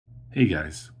Hey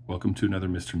guys, welcome to another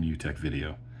Mr. Mew Tech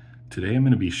video. Today I'm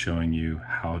going to be showing you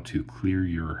how to clear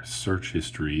your search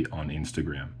history on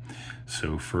Instagram.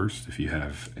 So first, if you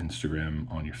have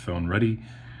Instagram on your phone ready,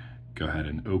 go ahead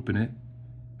and open it.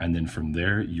 And then from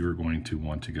there, you're going to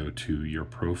want to go to your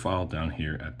profile down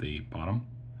here at the bottom.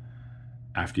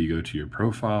 After you go to your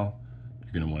profile,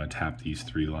 you're going to want to tap these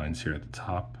three lines here at the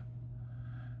top.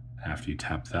 After you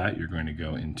tap that, you're going to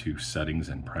go into settings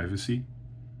and privacy.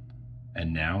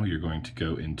 And now you're going to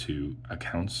go into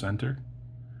Account Center.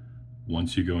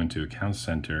 Once you go into Account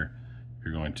Center,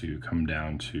 you're going to come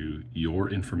down to your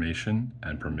information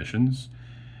and permissions.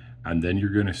 And then you're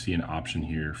going to see an option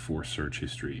here for search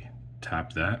history.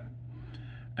 Tap that.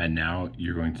 And now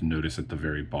you're going to notice at the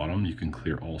very bottom, you can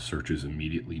clear all searches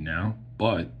immediately now.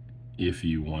 But if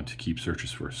you want to keep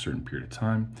searches for a certain period of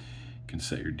time, you can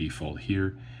set your default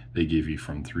here. They give you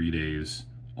from 3 days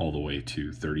all the way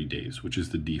to 30 days, which is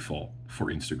the default for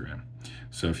Instagram.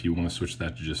 So if you want to switch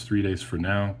that to just 3 days for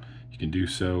now, you can do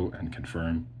so and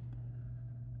confirm.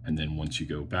 And then once you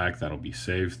go back, that'll be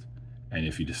saved. And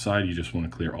if you decide you just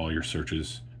want to clear all your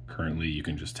searches currently, you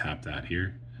can just tap that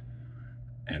here.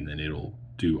 And then it'll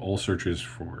do all searches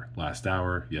for last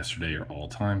hour, yesterday, or all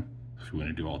time. If you want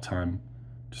to do all time,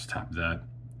 just tap that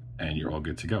and you're all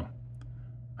good to go.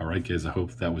 All right, guys, I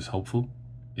hope that was helpful.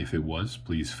 If it was,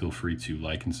 please feel free to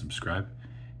like and subscribe,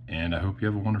 and I hope you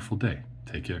have a wonderful day.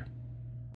 Take care.